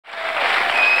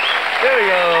There we go.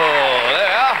 There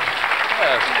we are.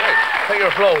 That's good. Take your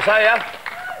applause, hey, yeah?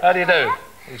 How do you do?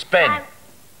 It's Ben.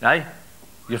 Hey?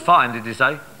 You're fine, did you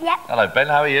say? Yep. Hello, Ben.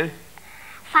 How are you?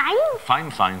 Fine.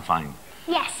 Fine.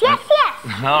 Yes.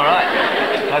 All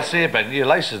right. Nice to see you, Ben. Your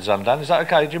laces undone. Is that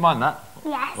okay? Do you mind that?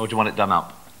 Yes. Or do you want it done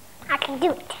up? I can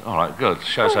do it. All right, good.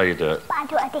 Show us how you do it. But I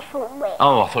do it a different way.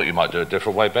 Oh, I thought you might do it a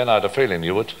different way, Ben. I had a feeling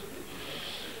you would.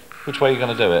 Which way are you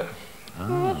going to do it?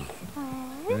 Oh.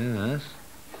 Yes.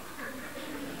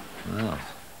 Oh.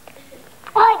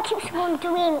 Oh, it keeps on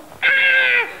doing.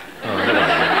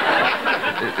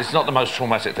 It's not the most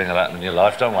traumatic thing that happened in your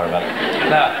life. Don't worry about it.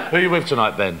 Now, who are you with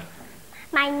tonight, Ben?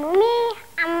 My mummy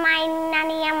and my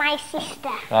nanny and my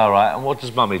sister. All right. And what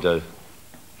does Mummy do?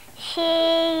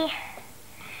 She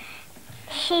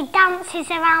dances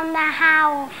around the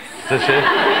house. Does she?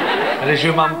 And is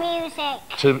your mum music?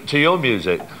 To your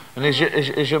music? And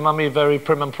is your mummy very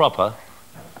prim and proper?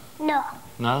 No.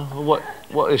 No.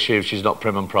 What is she if she's not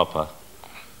prim and proper?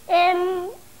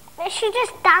 She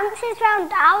just dances around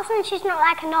the house and she's not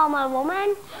like a normal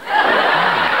woman.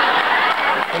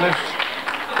 Well,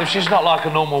 if she's not like a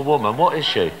normal woman, what is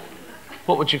she?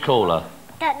 What would you call her?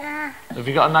 Don't know. Have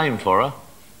you got a name for her?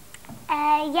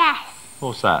 Yes.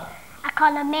 What's that? I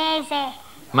call her Maisie.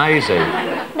 Maisie?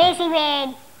 Maisie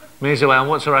Rain. Maisie Rain.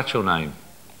 What's her actual name?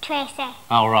 Tracy.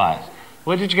 Oh, right.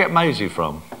 Where did you get Maisie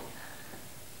from?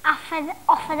 Off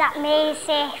of that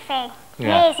Maisie thing. Yeah.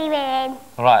 Maisie Rain.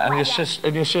 All right, and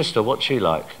your sister, what's she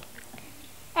like?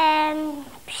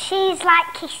 She's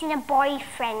like kissing her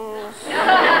boyfriend.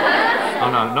 Oh,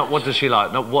 no, not what does she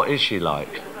like, not what is she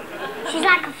like? She's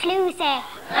like a floozy. Floozy?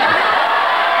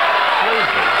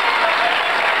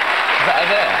 Is that her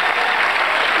there?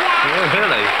 Yeah.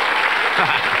 Really?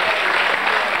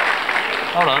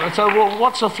 Hold on, so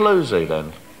what's a floozy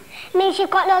then? It means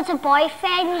you've got loads of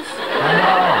boyfriends.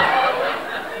 Oh.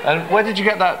 And where did you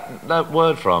get that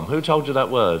word from? Who told you that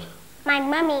word? My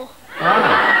mummy.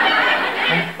 Oh.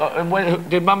 And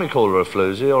did Mummy call her a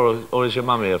floozy, or is your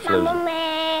mummy a floozy? My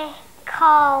mummy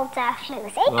called her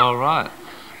floozy. All right.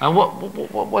 And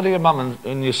what are your mum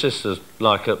and your sisters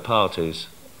like at parties?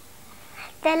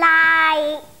 They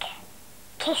like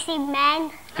kissing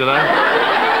men. Do they?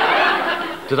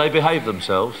 Do they behave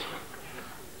themselves?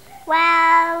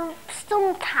 Well,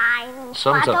 sometimes.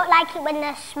 But I don't like it when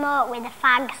they smoke with the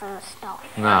fags and stuff.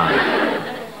 No.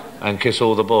 And kiss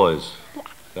all the boys?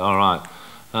 Yeah. All right.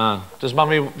 Does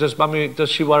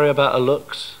she worry about her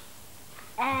looks?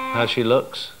 How she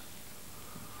looks?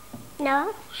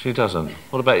 No. She doesn't.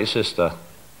 What about your sister?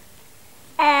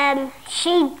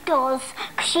 She does,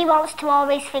 'cause she wants to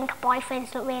always think her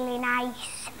boyfriends look really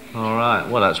nice. All right.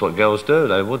 Well, that's what girls do.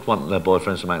 They would want their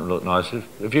boyfriends to make them look nice.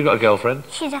 Have you got a girlfriend?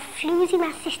 She's a floozy,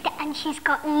 my sister, and she's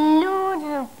got loads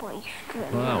of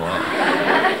boyfriends. Oh,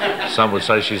 well. Some would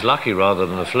say she's lucky rather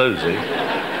than a floozy.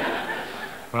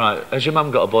 Right. Has your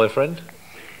mum got a boyfriend?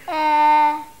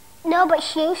 No, but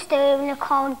she used to, and they're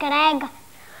called Greg.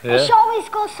 Yeah? And she always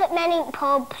goes to men in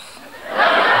pubs.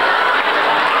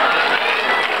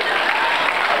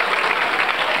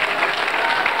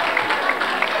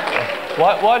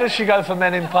 Why does she go for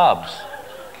men in pubs?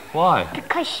 Why?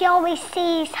 Because she always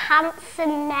sees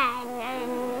handsome men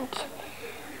and...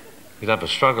 You'd have a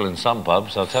struggle in some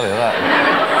pubs, I'll tell you that.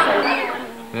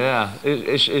 Yeah.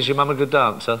 Is your mum a good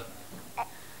dancer?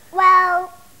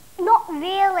 Well, not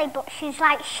really, but she's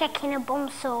like shaking her bum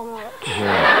so much.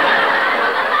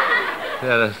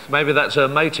 Yeah, maybe that's her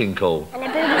mating call. And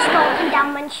her boobies go up and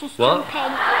down when she's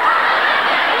jumping.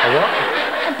 A what?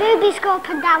 Her boobies go up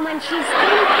and down when she's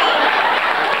jumping.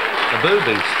 The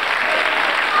boobies?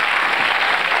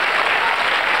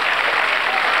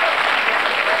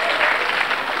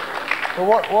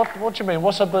 Well, what do you mean?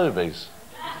 What's her boobies?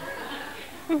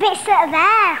 The bits that are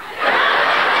there.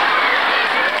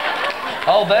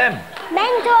 Oh, them?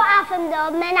 Men don't have them,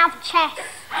 though. Men have chests.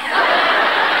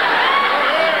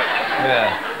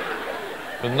 Yeah.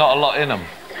 But not a lot in them.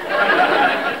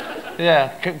 Yeah.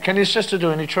 Can your sister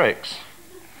do any tricks?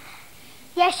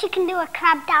 Yes, she can do a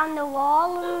crab down the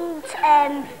wall,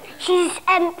 and she's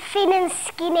thin and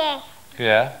skinny.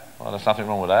 Yeah. Well, there's nothing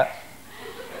wrong with that.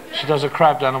 She does a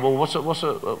crab down the wall.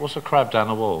 What's a crab down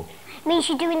the wall? It means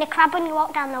you're doing the crab when you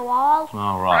walk down the wall.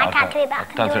 Oh, right. I can't do it, but I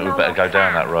don't think we'd better go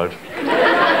down that road.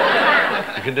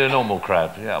 You can do a normal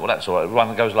crab. Yeah, well, that's all right. One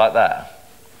that goes like that.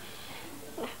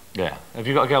 Yeah. Have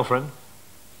you got a girlfriend?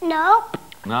 Nope.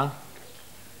 No?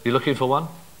 You looking for one?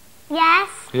 Yes.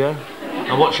 Yeah?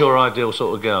 And what's your ideal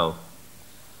sort of girl?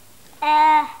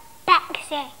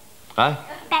 Bexy. Huh?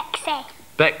 Bexy.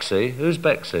 Bexy? Who's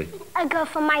Bexy? A girl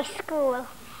from my school.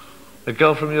 A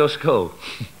girl from your school?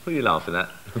 What are you laughing at?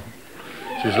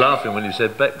 She was laughing when you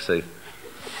said Bexy.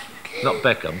 Not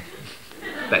Beckham.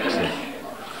 Bexy.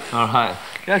 All right.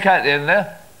 You okay at the end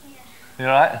there? You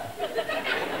all right?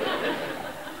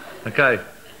 Okay.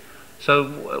 So,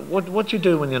 what do you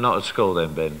do when you're not at school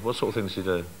then, Ben? What sort of things do you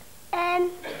do?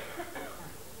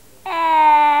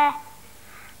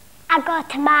 I go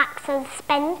to Marks and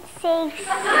Spencer's.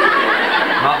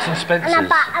 Marks and Spencer's? And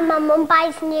my mum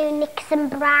buys new knickers and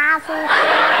bras and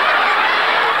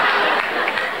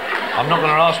I'm not going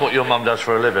to ask what your mum does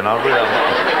for a living. I'm not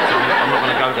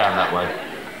going to go down that way.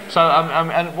 So,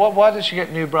 and why does she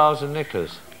get new bras and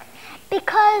knickers?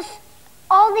 Because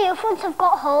all the other ones have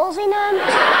got holes in them.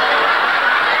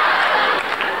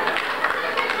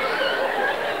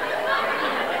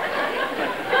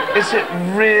 Is it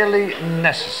really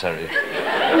necessary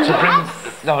to bring...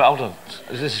 No, hold on.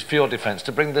 This is for your defence.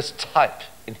 To bring this type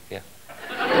in here.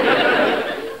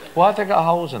 Why have they got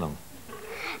holes in them?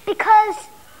 Because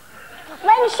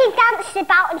when she dances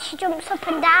about and she jumps up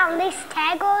and down, this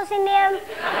tear goes in them.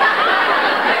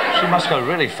 She must go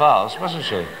really fast, mustn't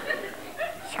she?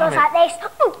 She goes like this.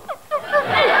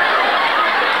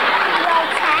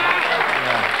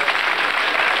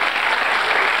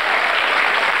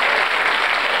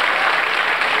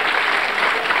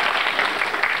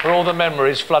 Are all the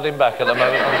memories flooding back at the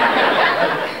moment?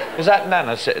 Is that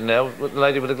Nana sitting there, with the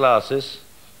lady with the glasses?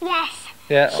 Yes.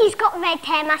 Yeah. She's got red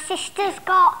hair. My sister's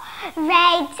got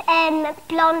red,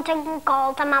 blonde and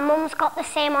gold, and my mum's got the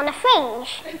same on a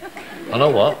fringe. I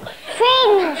know what?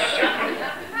 Fringe.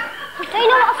 Do you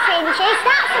know what a fringe is?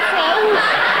 That's a fringe.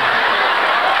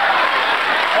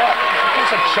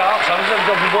 That's a chance. I'm just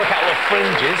going to work out what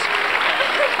fringe is.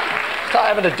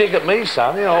 Start having a dig at me,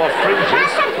 son. You know what fringe is.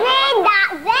 That's a brain,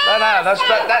 No, that's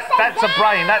a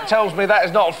brain. That tells me that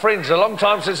is not a fringe. A long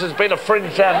time since there's been a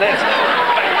fringe down there.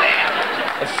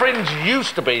 The fringe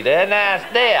used to be there, now it's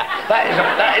there.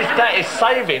 That is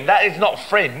saving. That is not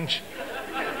fringe.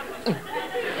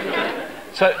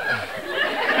 So,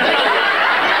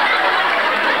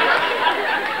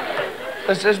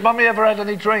 has Mummy ever had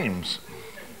any dreams?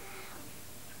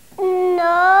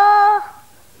 No.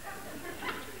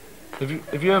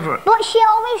 Have you ever... But she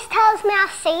always tells me I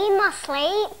see in my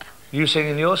sleep. You sing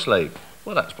in your sleep?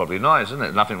 Well, that's probably nice, isn't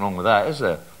it? Nothing wrong with that, is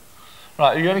there?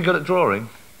 Right, are you any good at drawing?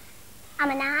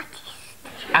 I'm an artist.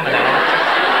 I'm an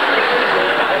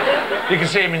artist. You can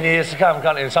see him in the years to come,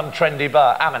 can't you? In some trendy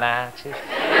bar. I'm an artist.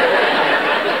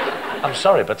 I'm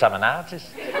sorry, but I'm an artist.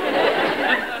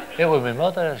 It was my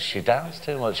mother. She danced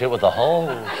too much. It was the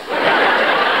holes.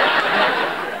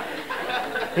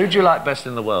 Who do you like best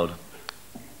in the world?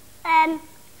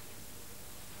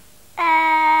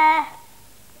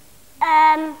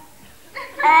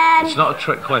 It's not a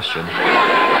trick question.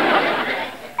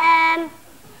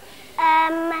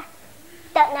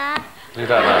 Don't know. You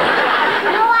don't know?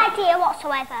 No idea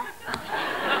whatsoever.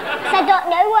 Because I don't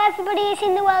know who everybody is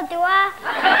in the world, do I?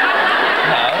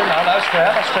 No, that's fair,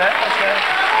 that's fair. Oh,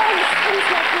 this thing's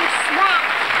making me sweat.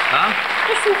 Huh?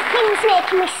 This thing's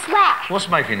making me sweat. What's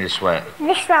making you sweat?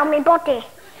 This round my body.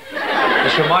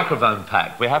 It's your microphone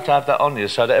pack. We have to have that on you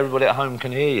so that everybody at home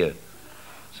can hear you.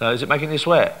 So is it making you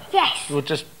sweat? Yes. We'll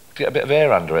just get a bit of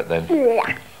air under it then.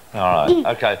 Yeah. All right,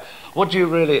 okay. What do you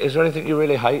really... Is there anything you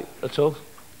really hate at all?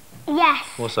 Yes.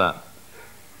 What's that?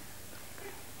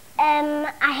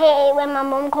 I hate it when my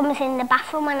mum comes in the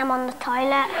bathroom when I'm on the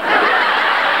toilet.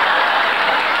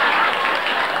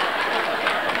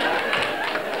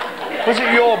 Was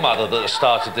it your mother that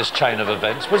started this chain of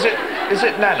events? Is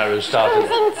it Nana who started it?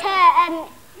 Comes in to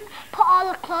put all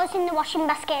the clothes in the washing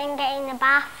basket and get in the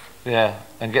bath. Yeah,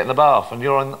 and get in the bath, and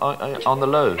you're on the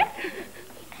loo.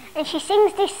 And she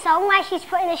sings this song while she's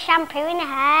putting the shampoo in her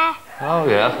hair. Oh,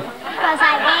 yeah. It goes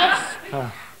like this.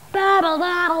 Oh. Babble,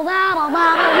 babble, babble,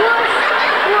 babble, woof,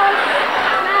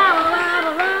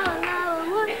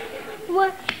 woof, woof,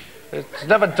 woof. It's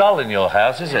never dull in your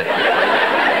house, is it?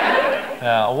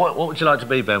 Yeah. What would you like to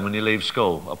be, Ben, when you leave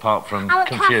school, apart from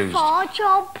confused? I want to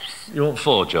have 4 jobs. You want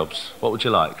 4 jobs? What would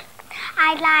you like?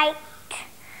 I'd like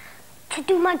to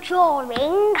do my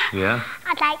drawing. Yeah.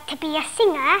 I'd like to be a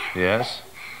singer. Yes.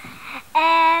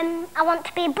 I want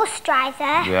to be a bus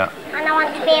driver. Yeah. And I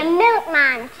want to be a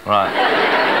milkman. Right.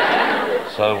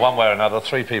 So one way or another,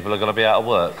 3 people are going to be out of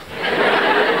work.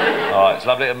 All right, it's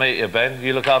lovely to meet you, Ben.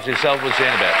 You look after yourself. We'll see you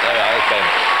in a bit. There we are, there's Ben.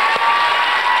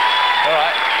 All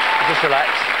right, just relax.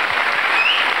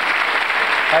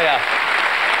 Hiya.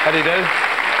 How do you do?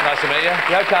 Nice to meet you.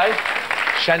 You okay?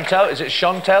 Chantal, is it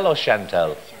Chantel or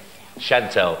Chantel?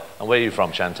 Chantel. And where are you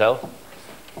from, Chantel?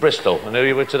 Bristol. And who are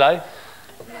you with today?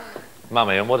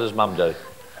 Mummy. And what does Mum do?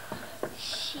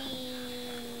 She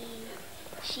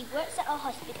works at a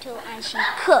hospital and she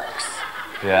cooks.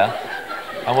 Yeah?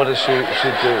 And what does she do?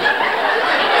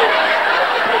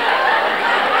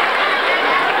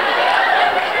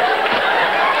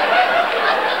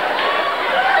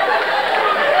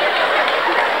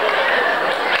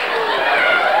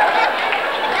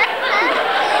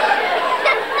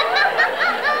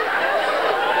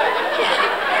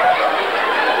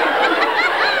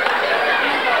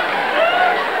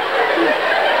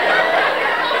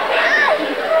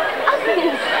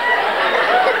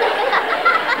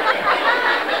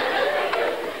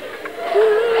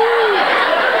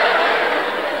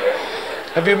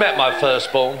 Have you met my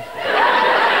firstborn? What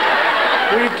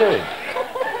are you doing?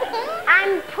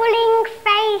 I'm pulling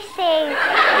faces.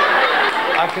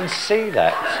 I can see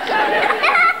that.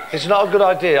 It's not a good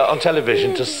idea on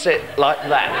television to sit like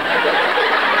that.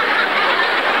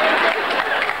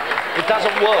 It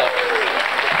doesn't work.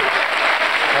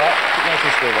 All right, keep nice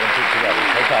still when I'm together,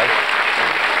 okay?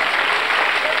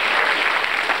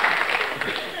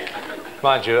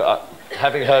 Mind you,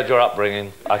 having heard your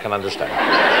upbringing, I can understand.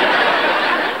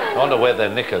 I wonder where their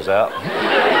knickers out.